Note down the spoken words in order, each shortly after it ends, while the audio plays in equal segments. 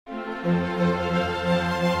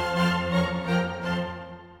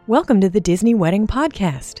Welcome to the Disney Wedding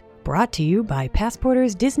Podcast, brought to you by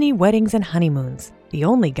Passporter's Disney Weddings and Honeymoons, the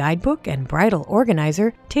only guidebook and bridal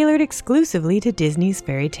organizer tailored exclusively to Disney's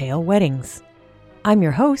fairy tale weddings. I'm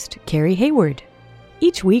your host, Carrie Hayward.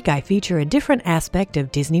 Each week I feature a different aspect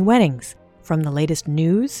of Disney weddings, from the latest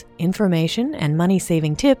news, information, and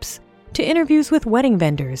money-saving tips, to interviews with wedding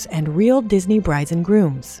vendors and real Disney brides and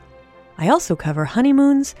grooms. I also cover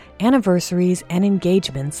honeymoons, anniversaries, and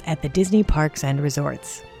engagements at the Disney parks and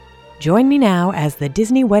resorts. Join me now as the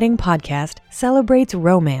Disney Wedding Podcast celebrates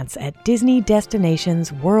romance at Disney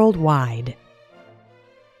destinations worldwide.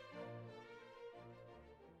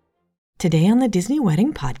 Today on the Disney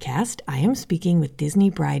Wedding Podcast, I am speaking with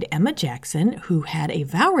Disney bride Emma Jackson, who had a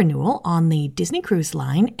vow renewal on the Disney Cruise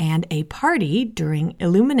Line and a party during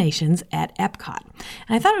Illuminations at Epcot.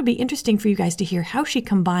 And I thought it would be interesting for you guys to hear how she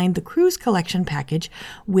combined the cruise collection package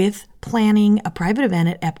with planning a private event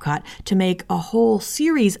at Epcot to make a whole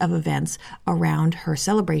series of events around her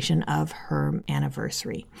celebration of her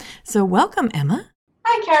anniversary. So welcome, Emma.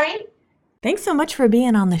 Hi, Carrie. Thanks so much for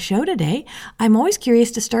being on the show today. I'm always curious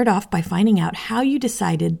to start off by finding out how you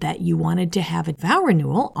decided that you wanted to have a vow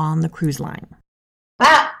renewal on the cruise line.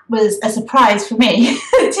 That was a surprise for me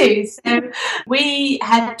too. So we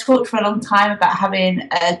had talked for a long time about having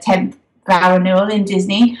a 10th vow renewal in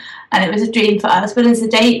Disney, and it was a dream for us. But as the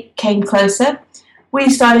date came closer, we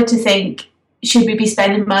started to think, should we be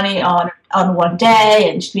spending money on one day,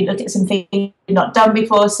 and should we look at some things we've not done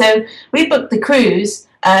before? So we booked the cruise,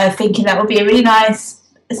 thinking that would be a really nice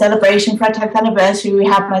celebration for our 10th anniversary. We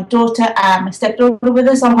had my daughter and my stepdaughter with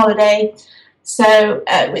us on holiday. So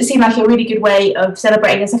it seemed like a really good way of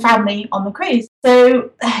celebrating as a family on the cruise.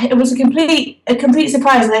 So it was a complete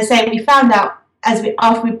surprise. As I say, we found out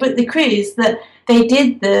after we booked the cruise that they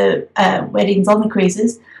did the weddings on the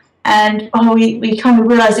cruises. And we kind of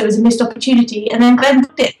realised it was a missed opportunity, and then Glenn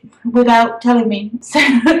booked it without telling me. So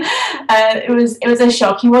it was a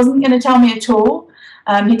shock. He wasn't going to tell me at all.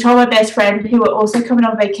 He told my best friend, who were also coming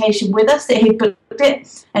on vacation with us, that he booked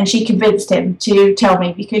it, and she convinced him to tell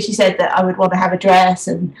me because she said that I would want to have a dress,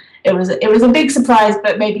 and it was a big surprise,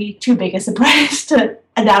 but maybe too big a surprise to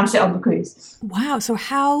announce it on the cruise. Wow! So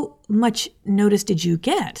how much notice did you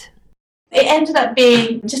get? It ended up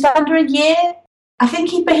being just under a year. I think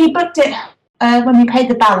he booked it when we paid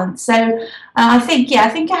the balance. So I think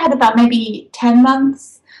I had about maybe 10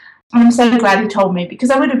 months. And I'm so glad he told me,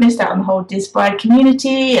 because I would have missed out on the whole Disney bride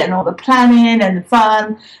community and all the planning and the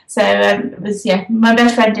fun. So it was, my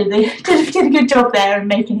best friend did a good job there and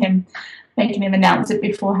making him announce it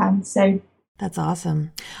beforehand. So that's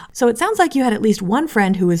awesome. So it sounds like you had at least one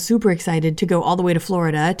friend who was super excited to go all the way to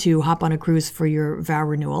Florida to hop on a cruise for your vow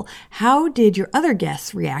renewal. How did your other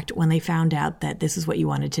guests react when they found out that this is what you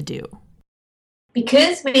wanted to do?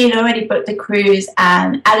 Because we had already booked the cruise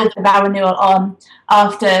and added the vow renewal on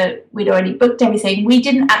after we'd already booked everything, we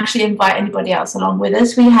didn't actually invite anybody else along with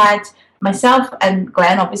us. We had myself and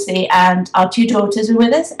Glenn, obviously, and our 2 daughters were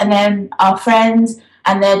with us, and then our friends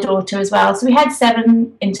and their daughter as well. So we had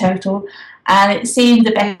 7 in total, and it seemed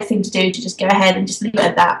the best thing to do to just go ahead and just leave it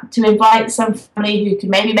at that, to invite some family who could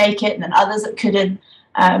maybe make it and then others that couldn't.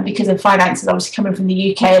 Because of finances, obviously coming from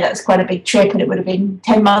the UK, that's quite a big trip, and it would have been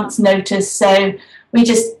 10 months notice. So we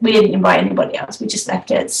didn't invite anybody else. We just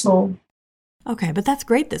left it small. Okay, but that's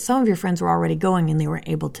great that some of your friends were already going and they were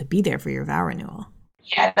able to be there for your vow renewal.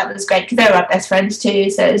 Yeah, that was great because they were our best friends too.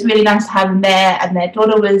 So it was really nice to have them there, and their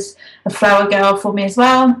daughter was a flower girl for me as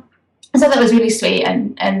well. So that was really sweet,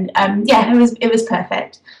 and it was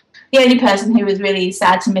perfect. The only person who was really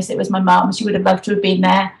sad to miss it was my mum. She would have loved to have been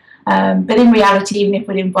there. But in reality, even if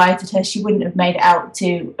we'd invited her, she wouldn't have made it out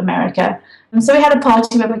to America. And so we had a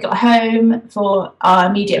party when we got home for our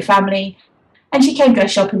immediate family, and she came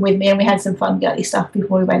dress shopping with me, and we had some fun girly stuff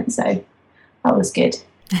before we went, so that was good.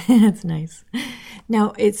 That's nice.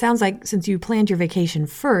 Now, it sounds like since you planned your vacation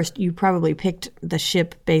first, you probably picked the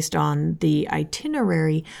ship based on the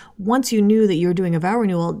itinerary. Once you knew that you were doing a vow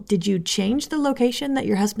renewal, did you change the location that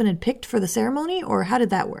your husband had picked for the ceremony, or how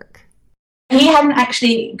did that work? He hadn't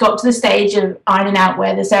actually got to the stage of ironing out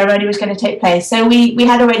where the ceremony was going to take place. So we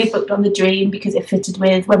had already booked on the Dream because it fitted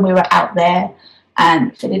with when we were out there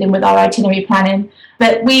and fitted in with our itinerary planning.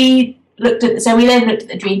 But we then looked at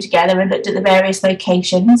the Dream together and looked at the various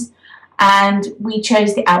locations. And we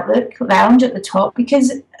chose the Outlook Lounge at the top, because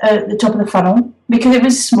the top of the funnel, because it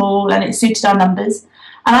was small and it suited our numbers.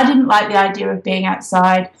 And I didn't like the idea of being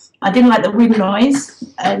outside. I didn't like the wind noise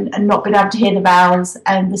and not being able to hear the vows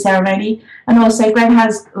and the ceremony. And also, Glenn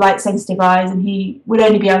has light-sensitive eyes, and he would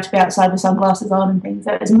only be able to be outside with sunglasses on and things.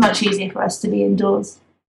 So it was much easier for us to be indoors.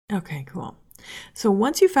 Okay, cool. So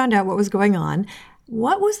once you found out what was going on,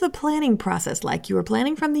 what was the planning process like? You were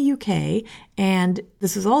planning from the UK, and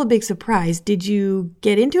this is all a big surprise. Did you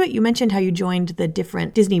get into it? You mentioned how you joined the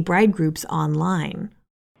different Disney bride groups online.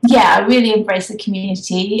 Yeah, I really embraced the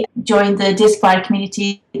community, joined the Disc Bride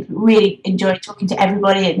community, really enjoyed talking to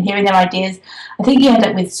everybody and hearing their ideas. I think you end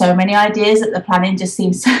up with so many ideas that the planning just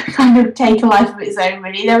seems to kind of take a life of its own,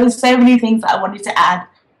 really. There were so many things that I wanted to add,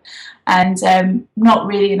 and not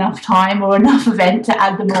really enough time or enough event to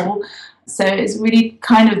add them all. So it's really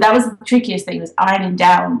kind of, that was the trickiest thing, was ironing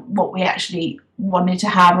down what we actually wanted to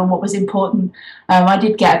have and what was important. I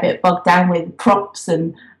did get a bit bogged down with props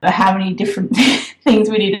and how many different things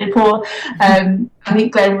we needed for. I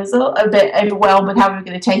think Glenn was a bit overwhelmed with how we were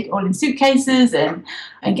going to take it all in suitcases and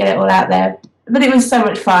get it all out there. But it was so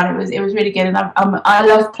much fun. It was really good, and I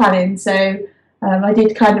love planning, so I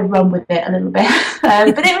did kind of run with it a little bit.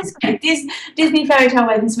 But it was good. Disney Fairy Tale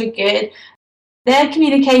Weddings were good. Their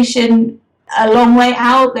communication, a long way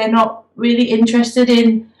out, they're not really interested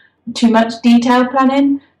in too much detailed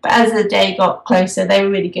planning. But as the day got closer, they were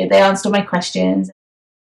really good. They answered all my questions.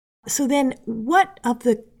 So then what of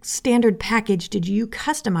the standard package did you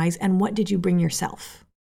customize, and what did you bring yourself?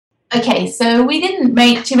 Okay, so we didn't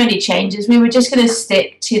make too many changes. We were just going to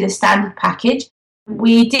stick to the standard package.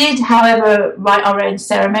 We did, however, write our own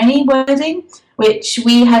ceremony wording, which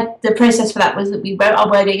we had, the process for that was that we wrote our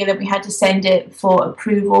wording and then we had to send it for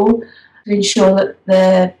approval to ensure that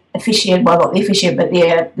the officiant, well, not the officiant, but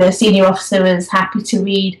the senior officer was happy to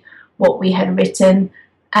read what we had written.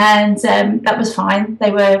 And that was fine. They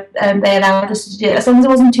allowed us to do it as long as it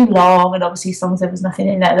wasn't too long, and obviously as long as there was nothing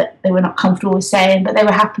in there that they were not comfortable with saying, but they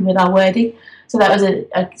were happy with our wording. So that was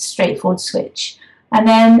a straightforward switch. And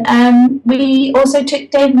then we also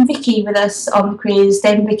took Dave and Vicky with us on the cruise.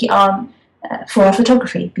 Dave and Vicky on for our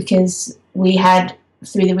photography, because we had,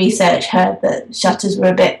 through the research, heard that shutters were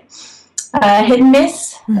a bit hit and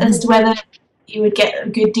miss as to whether you would get a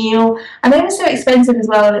good deal. And they were so expensive as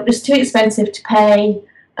well. It was too expensive to pay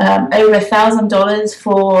over $1,000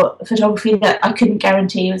 for photography that I couldn't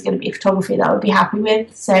guarantee was going to be photography that I would be happy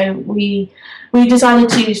with. So we decided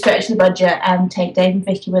to stretch the budget and take Dave and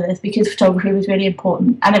Vicky with us, because photography was really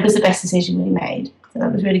important, and it was the best decision we made. So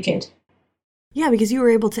that was really good. Yeah, because you were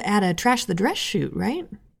able to add a Trash the Dress shoot, right?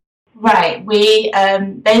 Right.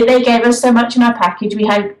 They gave us so much in our package. We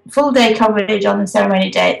had full day coverage on the ceremony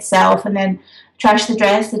day itself, and then Trash the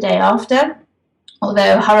Dress the day after.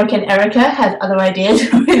 Although Hurricane Erica had other ideas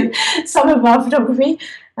with some of our photography.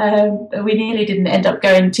 We nearly didn't end up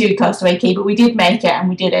going to Castaway Cay, but we did make it, and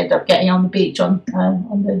we did end up getting on the beach on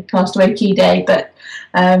the Castaway Cay day. But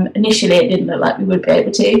initially it didn't look like we would be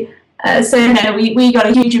able to. So no, we got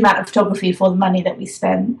a huge amount of photography for the money that we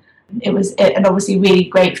spent. It was and obviously really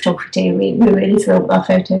great photography too. We were really thrilled with our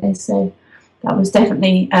photos, so that was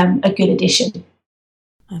definitely a good addition.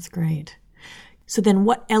 That's great. So then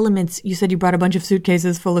what elements, you said you brought a bunch of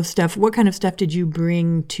suitcases full of stuff. What kind of stuff did you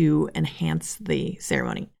bring to enhance the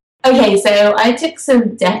ceremony? Okay, so I took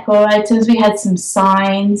some decor items. We had some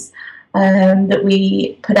signs that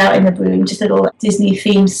we put out in the room, just little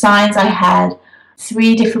Disney-themed signs. I had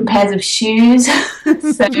 3 different pairs of shoes, so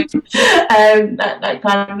that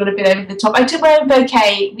kind of got a bit over the top. I took my own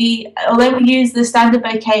bouquet. Although we used the standard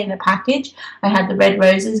bouquet in the package, I had the red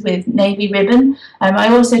roses with navy ribbon. I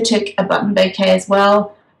also took a button bouquet as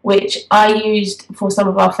well, which I used for some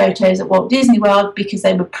of our photos at Walt Disney World because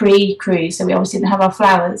they were pre-cruise, so we obviously didn't have our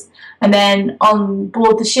flowers. And then on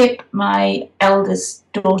board the ship, my eldest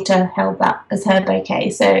daughter held that as her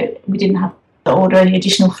bouquet, so we didn't have to order any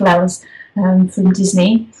additional flowers from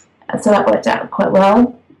Disney, so that worked out quite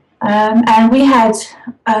well. And we had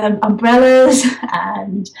umbrellas,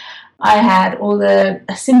 and I had all the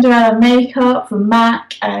Cinderella makeup from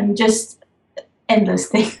MAC, and just endless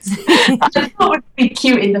things. I thought would be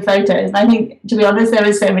cute in the photos, and I think, to be honest, there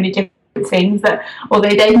were so many different things that, although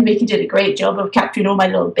Dave and Vicky did a great job of capturing all my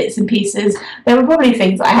little bits and pieces, there were probably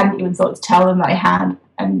things that I hadn't even thought to tell them that I had,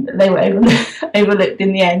 and they were overlooked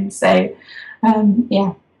in the end. So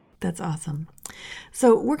yeah. That's awesome.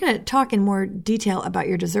 So we're going to talk in more detail about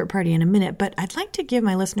your dessert party in a minute, but I'd like to give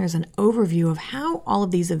my listeners an overview of how all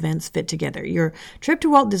of these events fit together. Your trip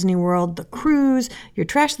to Walt Disney World, the cruise, your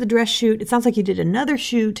Trash the Dress shoot. It sounds like you did another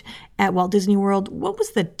shoot at Walt Disney World. What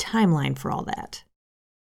was the timeline for all that?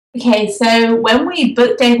 Okay, so when we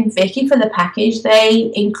booked Dave and Vicky for the package,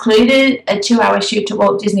 they included a 2-hour shoot to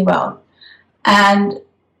Walt Disney World. And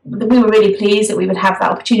we were really pleased that we would have that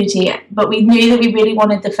opportunity, but we knew that we really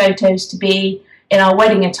wanted the photos to be in our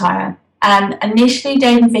wedding attire. And initially,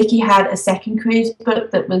 Dave and Vicky had a second cruise book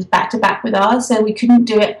that was back-to-back with ours, so we couldn't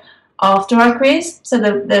do it after our cruise. So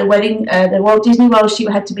the wedding, the Walt Disney World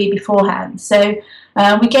shoot had to be beforehand. So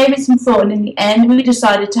we gave it some thought, and in the end we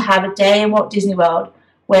decided to have a day in Walt Disney World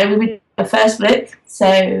where we would do a first look.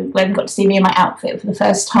 So Glenn got to see me in my outfit for the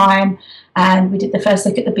first time, and we did the first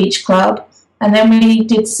look at the beach club, and then we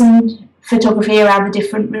did some photography around the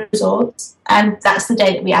different resorts, and that's the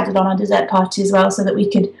day that we added on our dessert party as well, so that we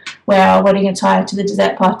could wear our wedding attire to the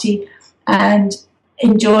dessert party and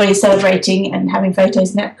enjoy celebrating and having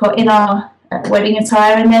photos in our wedding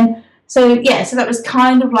attire. And then so that was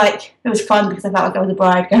kind of like, it was fun because I felt like I was a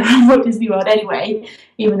bride going around Walt Disney World anyway,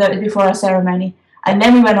 even though it was before our ceremony. And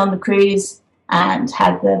then we went on the cruise and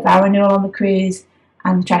had the vow renewal on the cruise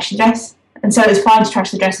and the trashy dress. And so it was fine to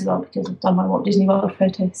trash the dress as well because I've done my Walt Disney World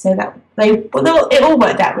photo. So it all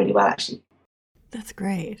worked out really well, actually. That's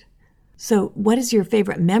great. So what is your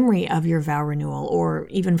favorite memory of your vow renewal, or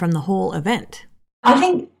even from the whole event? I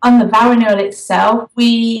think on the vow renewal itself,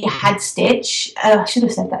 we had Stitch. I should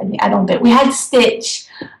have said that in the add-on bit. We had Stitch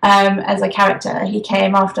as a character. He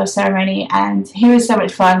came after our ceremony, and he was so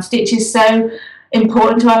much fun. Stitch is so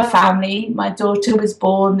important to our family. My daughter was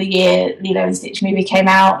born the year Lilo and Stitch movie came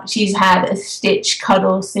out. She's had a Stitch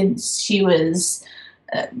cuddle since she was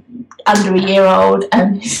under a year old,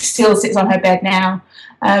 and still sits on her bed now.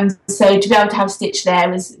 So to be able to have Stitch there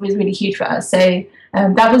was really huge for us. So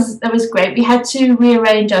that was great. We had to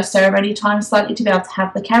rearrange our ceremony time slightly to be able to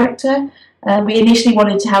have the character. We initially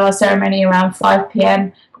wanted to have our ceremony around 5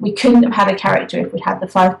 p.m, but we couldn't have had a character if we'd had the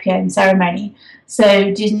 5 p.m. ceremony.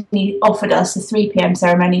 So Disney offered us a 3 p.m.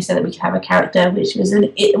 ceremony so that we could have a character, which was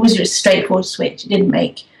it was just a straightforward switch. It didn't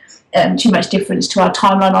make too much difference to our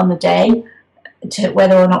timeline on the day, to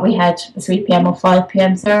whether or not we had a 3 p.m. or 5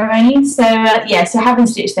 p.m. ceremony. So so having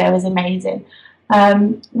Stitch there was amazing.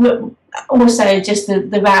 Also, just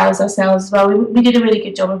the vows ourselves as well. We did a really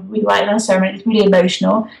good job of rewriting our ceremony. It was really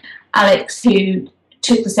emotional. Alex, who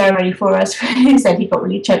took the ceremony for us, he said he got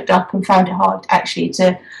really choked up and found it hard actually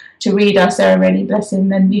to read our ceremony, bless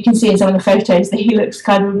him. And you can see in some of the photos that he looks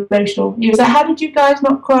kind of emotional. He was like, "How did you guys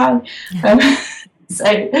not cry?" Yeah.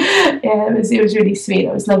 It was really sweet.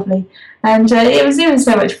 It was lovely, and it was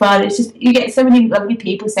so much fun. It's just, you get so many lovely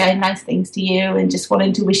people saying nice things to you and just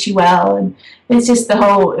wanting to wish you well, and it's just it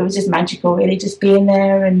was just magical, really, just being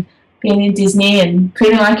there and being in Disney and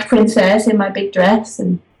feeling like a princess in my big dress,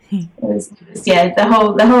 and it was the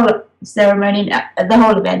whole ceremony, the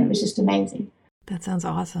whole event was just amazing. That sounds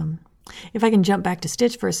awesome. If I can jump back to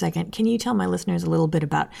Stitch for a second, can you tell my listeners a little bit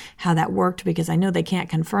about how that worked? Because I know they can't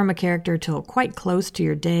confirm a character till quite close to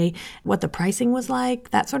your day, what the pricing was like,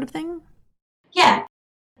 that sort of thing? Yeah.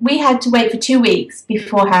 We had to wait for 2 weeks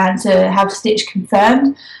beforehand to have Stitch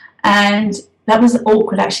confirmed. And that was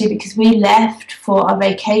awkward, actually, because we left for our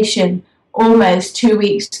vacation almost 2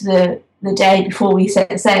 weeks to the day before we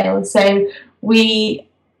set sail. So we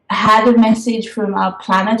had a message from our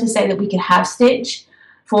planner to say that we could have Stitch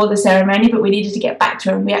for the ceremony, but we needed to get back to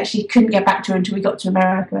her, and we actually couldn't get back to her until we got to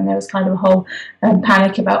America, and there was kind of a whole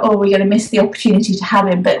panic about, we're going to miss the opportunity to have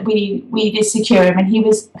him. But we did secure him, and he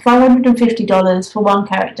was $550 for one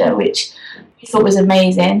character, which we thought was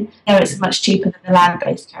amazing. It's much cheaper than the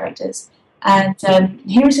land-based characters. And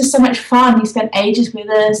he was just so much fun. He spent ages with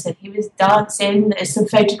us, and he was dancing. There's some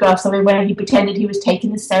photographs of him where he pretended he was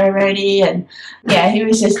taking the ceremony, and it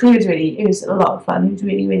was a lot of fun. He was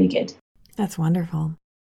really, really good. That's wonderful.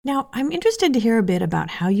 Now, I'm interested to hear a bit about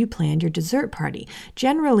how you planned your dessert party.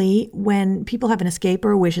 Generally, when people have an escape or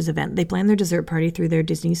a wishes event, they plan their dessert party through their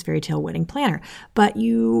Disney's Fairy Tale Wedding Planner. But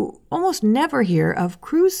you almost never hear of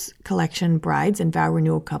cruise collection brides and vow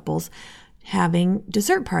renewal couples having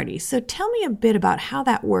dessert parties. So tell me a bit about how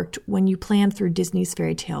that worked when you planned through Disney's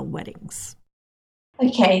Fairy Tale Weddings.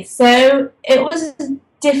 Okay, so it was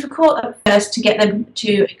difficult at first to get them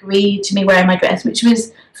to agree to me wearing my dress, which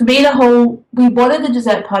was, for me, we wanted the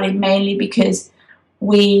dessert party mainly because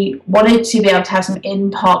we wanted to be able to have some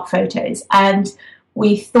in-park photos, and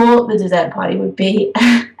we thought the dessert party would be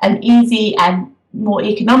an easy and more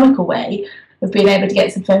economical way of being able to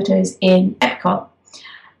get some photos in Epcot.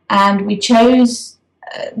 And we chose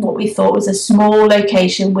what we thought was a small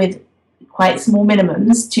location with quite small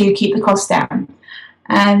minimums to keep the cost down.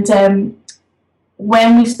 And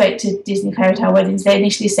when we spoke to Disney Fairy Tale Weddings, they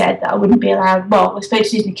initially said that I wouldn't be allowed, we spoke to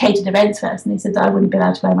Disney Catered Events first, and they said that I wouldn't be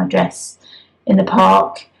allowed to wear my dress in the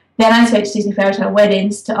park. Then I spoke to Disney Fairy Tale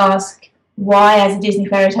Weddings to ask why, as a Disney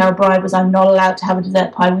Fairy Tale bride, was I not allowed to have a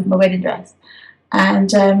dessert pie with my wedding dress.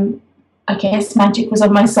 And I guess magic was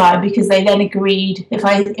on my side, because they then agreed, if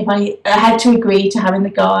I had to agree to having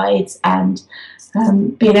the guides and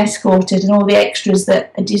being escorted and all the extras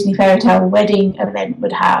that a Disney Fairy Tale wedding event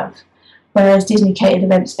would have, whereas Disney catered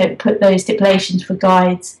events don't put those stipulations for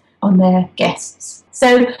guides on their guests.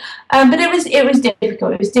 So, but it was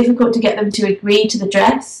difficult. It was difficult to get them to agree to the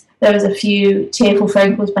dress. There was a few tearful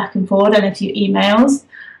phone calls back and forth and a few emails.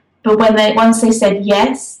 But once they said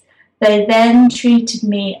yes, they then treated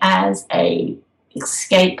me as a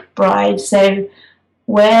escape bride. So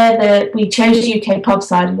we chose UK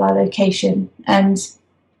Pubside as our location, and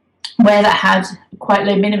where that had quite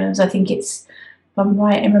low minimums, I think it's, if I'm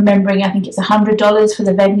right in remembering, I think it's $100 for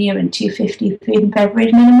the venue and $250 food and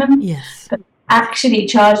beverage minimum. Yes. But actually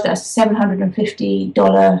charged us $750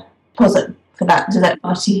 deposit for that dessert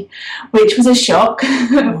party, which was a shock.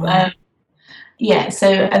 Wow.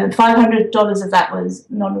 So $500 of that was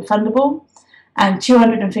non-refundable, and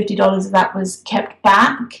 $250 of that was kept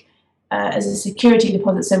back as a security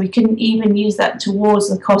deposit, so we couldn't even use that towards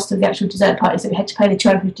the cost of the actual dessert party, so we had to pay the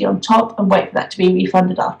 $250 on top and wait for that to be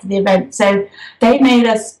refunded after the event. So they made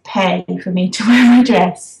us pay for me to wear my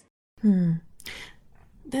dress.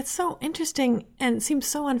 That's so interesting, and it seems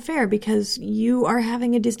so unfair because you are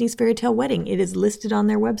having a Disney's Fairy Tale wedding. It is listed on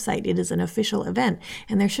their website. It is an official event,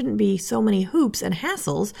 and there shouldn't be so many hoops and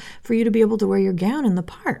hassles for you to be able to wear your gown in the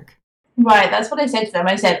park. Right, that's what I said to them.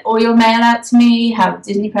 I said, all your mail out to me, have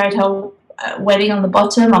Disney Fairy Tale wedding on the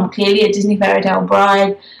bottom. I'm clearly a Disney Fairy Tale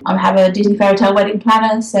bride. I have a Disney Fairy Tale wedding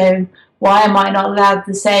planner, so why am I not allowed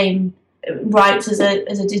the same rights as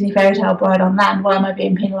a Disney Fairy Tale bride on land? Why am I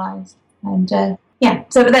being penalised? And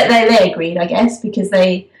so they agreed, I guess, because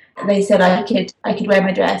they said I could wear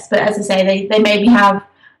my dress. But as I say, they made me have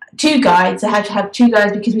two guides. I had to have two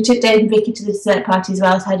guides because we took Dave and Vicky to the dessert party as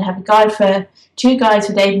well. So I had to have two guides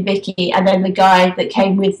for Dave and Vicky, and then the guide that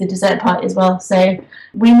came with the dessert party as well. So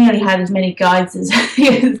we nearly had as many guides as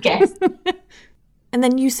guests. And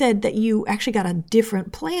then you said that you actually got a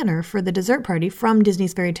different planner for the dessert party from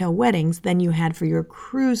Disney's Fairy Tale Weddings than you had for your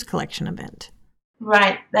cruise collection event.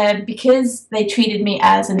 Right, because they treated me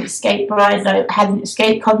as an escape bride, I had an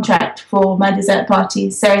escape contract for my dessert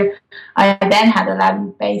parties. So I then had a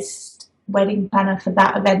land-based wedding planner for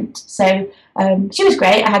that event. So she was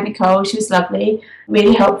great. I had Nicole. She was lovely,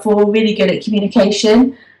 really helpful, really good at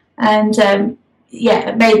communication, and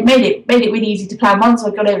it made it really easy to plan. Once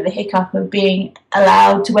I got over the hiccup of being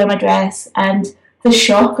allowed to wear my dress and the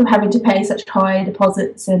shock of having to pay such high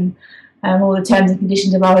deposits and all the terms and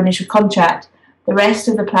conditions of our initial contract, the rest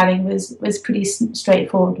of the planning was pretty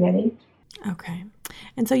straightforward, really. Okay.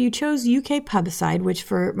 And so you chose UK Pubside, which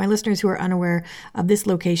for my listeners who are unaware of this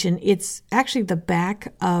location, it's actually the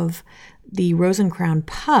back of the Rose and Crown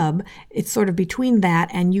pub. It's sort of between that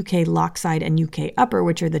and UK Lochside and UK Upper,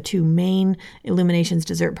 which are the two main Illuminations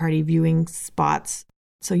dessert party viewing spots.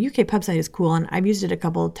 So UK Pubside is cool, and I've used it a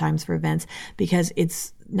couple of times for events because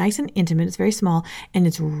it's nice and intimate. It's very small, and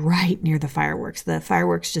it's right near the fireworks. The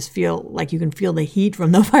fireworks just feel like you can feel the heat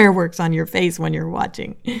from the fireworks on your face when you're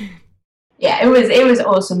watching. Yeah, it was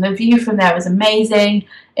awesome. The view from there was amazing.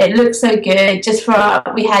 It looked so good.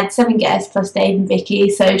 We had 7 guests plus Dave and Vicky,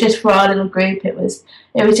 so just for our little group, it was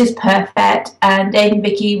just perfect. And Dave and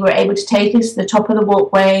Vicky were able to take us to the top of the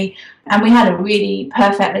walkway, and we had a really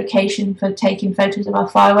perfect location for taking photos of our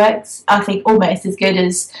fireworks. I think almost as good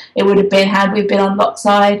as it would have been had we been on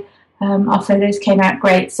Lochside. Our photos came out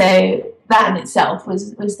great, so that in itself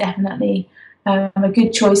was definitely a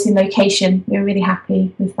good choice in location. We were really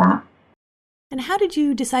happy with that. And how did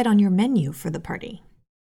you decide on your menu for the party?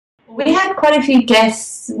 We had quite a few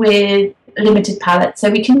guests with limited palates, so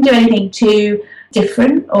we couldn't do anything too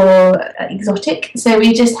different or exotic. So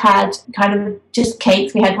we just had just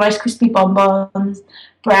cakes. We had Rice Krispie bonbons,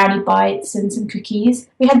 brownie bites, and some cookies.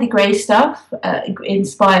 We had the grey stuff,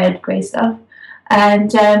 inspired grey stuff.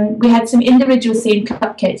 And we had some individual themed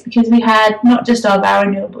cupcakes because we had not just our vow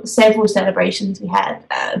renewal, but several celebrations. We had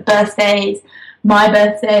birthdays, my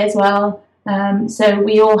birthday as well. So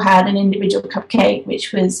we all had an individual cupcake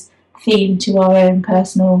which was themed to our own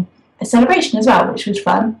personal celebration as well, which was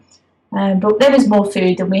fun. But there was more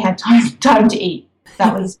food than we had time to eat.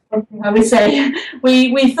 That was one thing I would say.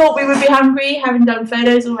 We thought we would be hungry, having done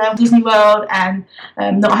photos all around Disney World and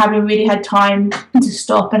not having really had time to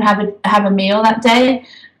stop and have a meal that day.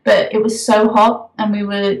 But it was so hot, and we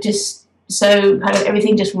were just so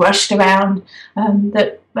everything just rushed around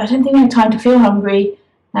that I don't think we had time to feel hungry.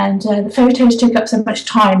 And the photos took up so much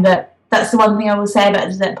time that's the one thing I will say about a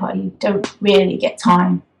dessert party. You don't really get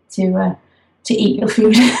time to eat your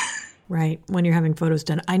food. Right, when you're having photos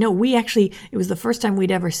done. I know it was the first time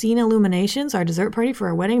we'd ever seen Illuminations, our dessert party for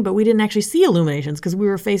our wedding, but we didn't actually see Illuminations because we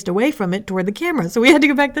were faced away from it toward the camera. So we had to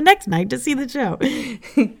go back the next night to see the show.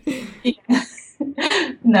 Yeah.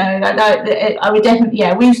 I would definitely,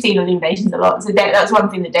 yeah, we've seen Illuminations a lot, so that's one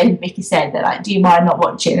thing that Dave and Vicky said, that like, do you mind not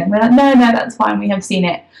watching? And we're like, no, that's fine, we have seen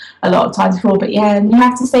it a lot of times before, but yeah, and you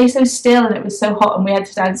have to stay so still, and it was so hot, and we had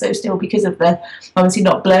to stand so still because of the, obviously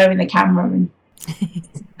not blurring the camera, and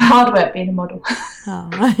hard work being a model.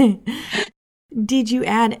 Oh. Did you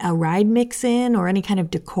add a ride mix in, or any kind of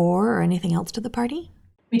decor or anything else to the party?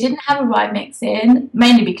 We didn't have a ride mix in,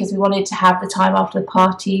 mainly because we wanted to have the time after the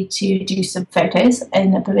party to do some photos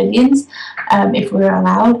in the pavilions, if we were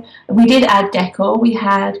allowed. We did add decor. We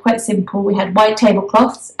had, quite simple, we had white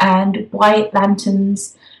tablecloths and white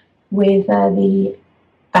lanterns with the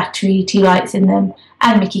battery tea lights in them,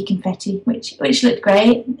 and Mickey confetti, which looked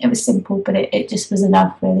great. It was simple, but it just was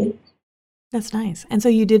enough, really. That's nice. And so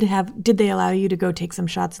you did they allow you to go take some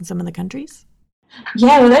shots in some of the countries?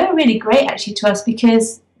 Yeah, well, they were really great actually to us,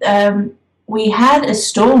 because we had a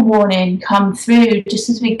storm warning come through just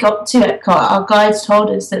as we got to Epcot. Our guides told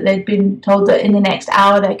us that they'd been told that in the next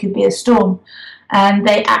hour there could be a storm. And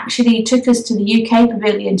they actually took us to the UK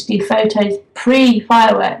pavilion to do photos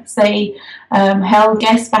pre-fireworks. They held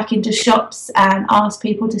guests back into shops and asked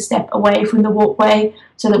people to step away from the walkway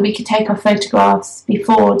so that we could take our photographs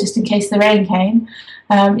before, just in case the rain came.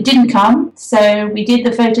 It didn't come, so we did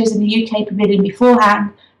the photos in the UK pavilion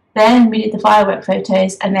beforehand, then we did the firework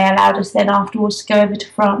photos, and they allowed us then afterwards to go over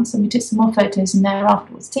to France, and we took some more photos in there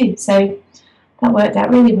afterwards too. So that worked out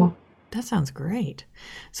really well. That sounds great.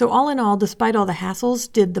 So all in all, despite all the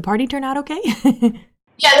hassles, did the party turn out okay?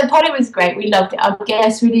 Yeah, the party was great. We loved it. Our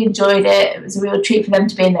guests really enjoyed it. It was a real treat for them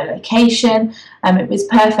to be in their location. It was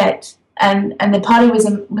perfect. And the party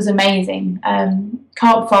was amazing.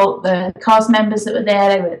 Can't fault the cast members that were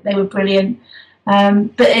there. They were brilliant.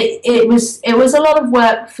 But it was a lot of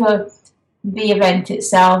work for the event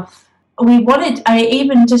itself. We wanted,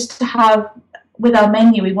 even just to have, with our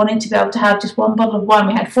menu, we wanted to be able to have just one bottle of wine.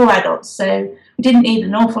 We had 4 adults, so we didn't need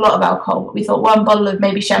an awful lot of alcohol, but we thought one bottle of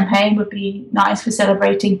maybe champagne would be nice for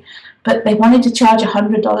celebrating. But they wanted to charge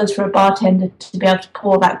 $100 for a bartender to be able to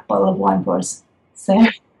pour that bottle of wine for us. So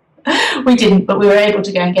we didn't, but we were able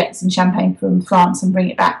to go and get some champagne from France and bring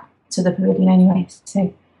it back to the pavilion anyway.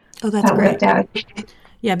 So that's that great. Worked out.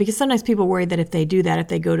 Yeah, because sometimes people worry that if they do that, if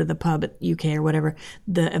they go to the pub at UK or whatever,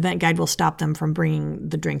 the event guide will stop them from bringing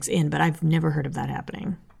the drinks in. But I've never heard of that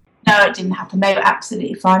happening. No, it didn't happen. They were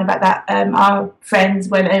absolutely fine about that. Our friends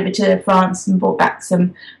went over to France and brought back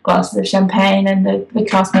some glasses of champagne, and the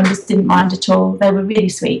cast members didn't mind at all. They were really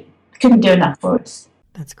sweet. Couldn't do enough for us.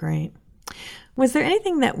 That's great. Was there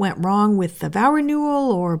anything that went wrong with the vow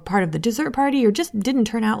renewal or part of the dessert party, or just didn't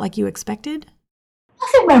turn out like you expected?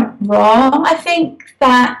 Nothing went wrong. I think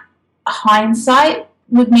that hindsight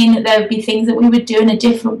would mean that there would be things that we would do in a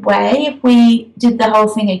different way if we did the whole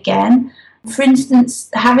thing again. For instance,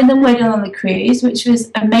 having them wedding on the cruise, which was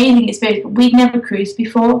an amazing experience, but we'd never cruised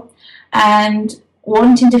before, and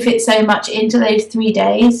wanting to fit so much into those 3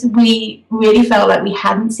 days, we really felt like we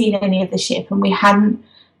hadn't seen any of the ship, and we hadn't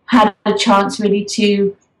had a chance really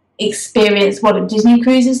to experience what a Disney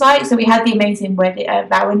cruise is like. So we had the amazing wedding,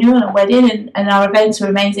 vow renewal and wedding, and our events were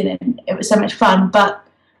amazing, and it was so much fun, but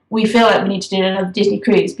we feel like we need to do another Disney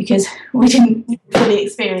cruise because we didn't fully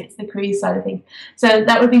experience the cruise side of things. So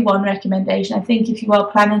that would be one recommendation. I think if you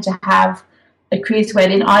are planning to have a cruise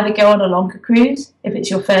wedding, either go on a longer cruise if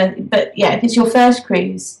it's your first, but yeah, if it's your first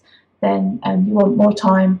cruise, then you want more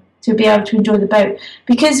time to be able to enjoy the boat,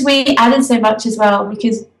 because we added so much as well,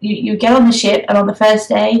 because you get on the ship, and on the first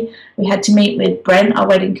day we had to meet with Brent, our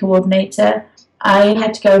wedding coordinator. I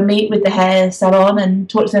had to go and meet with the hair salon and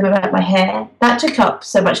talk to them about my hair. That took up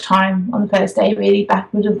so much time on the first day, really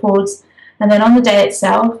backwards and forwards. And then on the day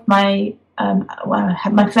itself, my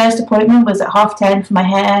first appointment was at 10:30 for my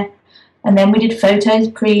hair, and then we did photos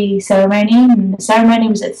pre-ceremony, and the ceremony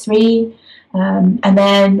was at 3, and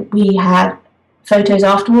then we had photos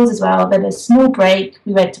afterwards as well. Then a small break,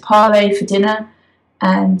 we went to Parley for dinner,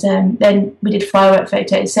 and then we did firework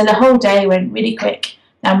photos. So the whole day went really quick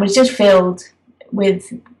and was just filled with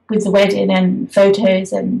the wedding and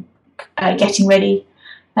photos and getting ready.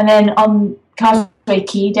 And then on Castaway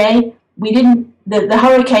Cay Day, we didn't. The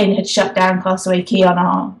hurricane had shut down Castaway Cay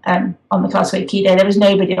on the Castaway Cay Day. There was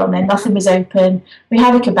nobody on there. Nothing was open. We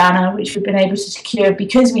had a cabana which we've been able to secure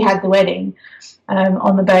because we had the wedding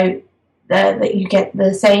on the boat. That you get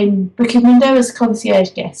the same booking window as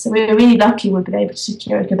concierge guests. So we were really lucky we've been able to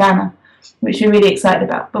secure a cabana, which we're really excited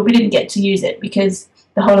about. But we didn't get to use it because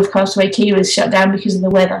the whole of Castaway Cay was shut down because of the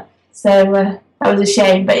weather. So that was a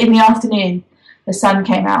shame. But in the afternoon, the sun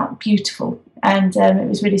came out beautiful, and it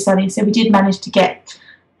was really sunny. So we did manage to get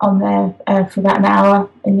on there for about an hour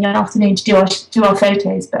in the afternoon to do our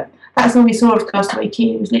photos. But that's all we saw of Castaway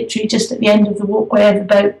Cay. It was literally just at the end of the walkway of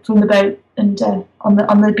the boat, from the boat, and on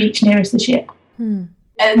the beach nearest the ship. And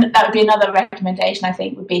that would be another recommendation, I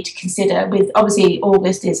think, would be to consider. With obviously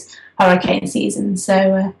August is hurricane season,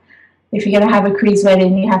 so if you're going to have a cruise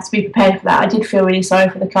wedding, you have to be prepared for that. I did feel really sorry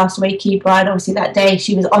for the Castaway Cay bride. Obviously, that day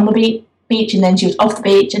she was on the beach, and then she was off the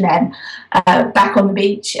beach, and then back on the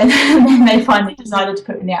beach, and then they finally decided to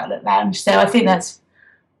put her in the Outlet Lounge. So I think that's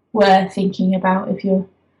worth thinking about if you're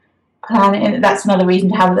planning. And that's another reason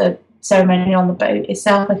to have the ceremony on the boat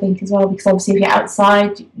itself, I think, as well, because obviously if you're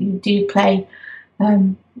outside, you do play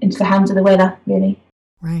into the hands of the weather, really.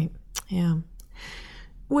 Right, yeah.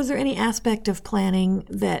 Was there any aspect of planning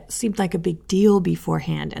that seemed like a big deal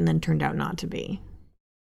beforehand and then turned out not to be?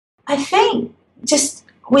 I think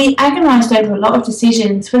we agonised over a lot of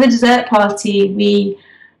decisions. For the dessert party, we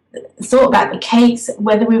thought about the cakes,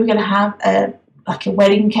 whether we were going to have a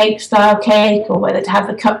wedding cake style cake or whether to have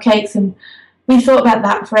the cupcakes, and we thought about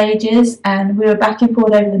that for ages, and we were back and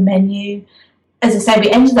forth over the menu. As I said, we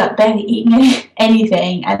ended up barely eating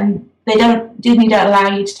anything, and Disney don't allow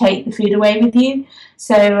you to take the food away with you,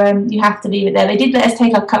 so you have to leave it there. They did let us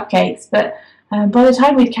take our cupcakes, but by the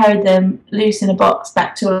time we'd carried them loose in a box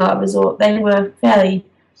back to our resort, they were fairly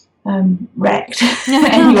wrecked.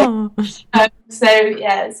 Anyway, so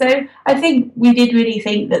I think we did really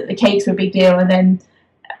think that the cakes were a big deal, and then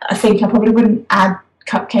I think I probably wouldn't add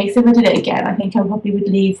cupcakes if I did it again. I think I probably would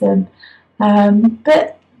leave them,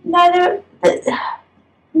 but no,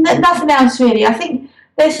 nothing else really. I think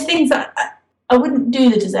there's things that I wouldn't do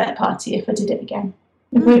the dessert party if I did it again.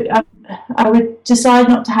 I would decide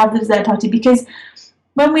not to have the dessert party, because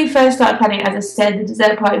when we first started planning, as I said, the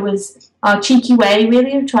dessert party was our cheeky way,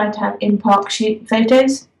 really, of trying to have in-park shoot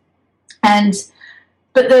photos.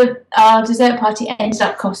 But our dessert party ended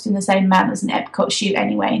up costing the same amount as an Epcot shoot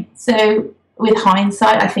anyway. So with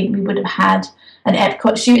hindsight, I think we would have had an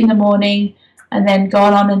Epcot shoot in the morning and then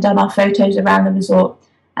gone on and done our photos around the resort.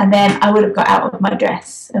 And then I would have got out of my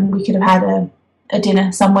dress and we could have had a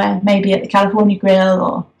dinner somewhere, maybe at the California Grill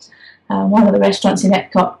or one of the restaurants in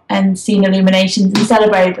Epcot, and seen illuminations and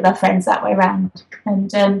celebrated with our friends that way around.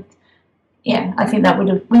 And I think that would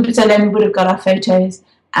have, so then we would have got our photos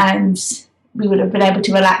and we would have been able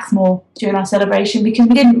to relax more during our celebration, because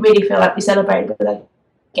we didn't really feel like we celebrated with our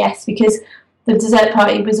guests, because the dessert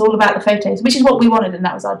party was all about the photos, which is what we wanted and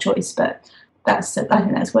that was our choice. But I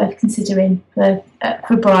think that's worth considering for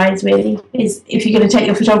brides, really, is if you're going to take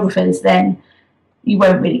your photographers, then you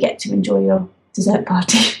won't really get to enjoy your dessert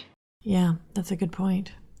party. Yeah, that's a good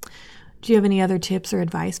point. Do you have any other tips or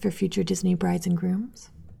advice for future Disney brides and grooms?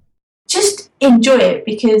 Just enjoy it,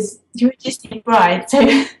 because you're a Disney bride,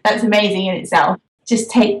 so that's amazing in itself. Just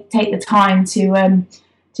take the time to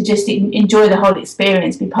just enjoy the whole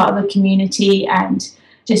experience, be part of the community, and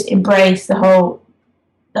just embrace the whole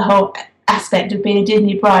aspect of being a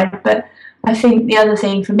Disney bride. But I think the other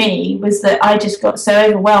thing for me was that I just got so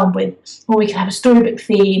overwhelmed with, well, we could have a storybook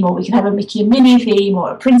theme, or we could have a Mickey and Minnie theme,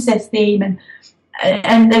 or a princess theme,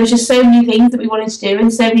 and there was just so many things that we wanted to do,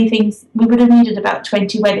 and so many things. We would have needed about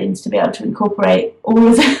 20 weddings to be able to incorporate all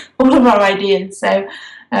of our ideas. So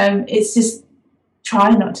it's just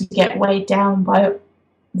trying not to get weighed down by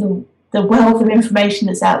the wealth of information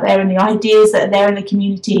that's out there and the ideas that are there in the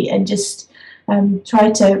community, and just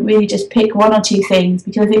try to really just pick one or two things,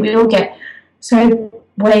 because I think we all get so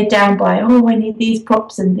weighed down by, I need these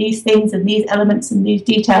props and these things and these elements and these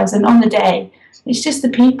details, and on the day it's just the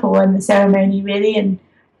people and the ceremony, really, and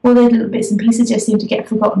all those little bits and pieces just seem to get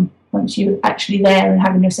forgotten once you're actually there and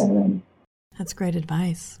having your ceremony. That's great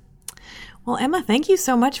advice. Well, Emma, thank you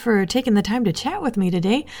so much for taking the time to chat with me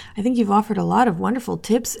today. I think you've offered a lot of wonderful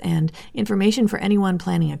tips and information for anyone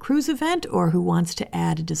planning a cruise event or who wants to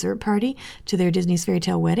add a dessert party to their Disney's Fairy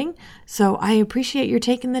Tale wedding. So I appreciate your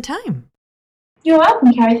taking the time. You're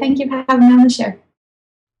welcome, Carrie. Thank you for having me on the show.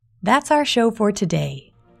 That's our show for today.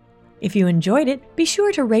 If you enjoyed it, be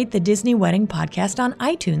sure to rate the Disney Wedding Podcast on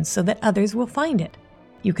iTunes so that others will find it.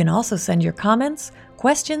 You can also send your comments,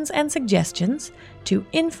 questions, and suggestions to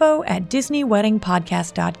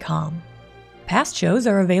info@DisneyWeddingPodcast.com. Past shows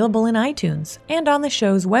are available in iTunes and on the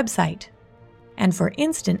show's website. And for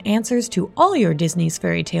instant answers to all your Disney's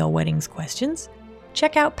Fairy Tale Weddings questions,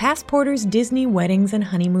 check out Passporter's Disney Weddings and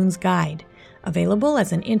Honeymoons Guide, available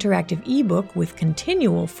as an interactive ebook with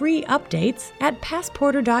continual free updates at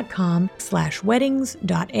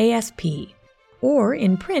passporter.com/weddings.asp, or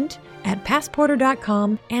in print at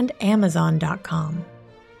passporter.com and amazon.com.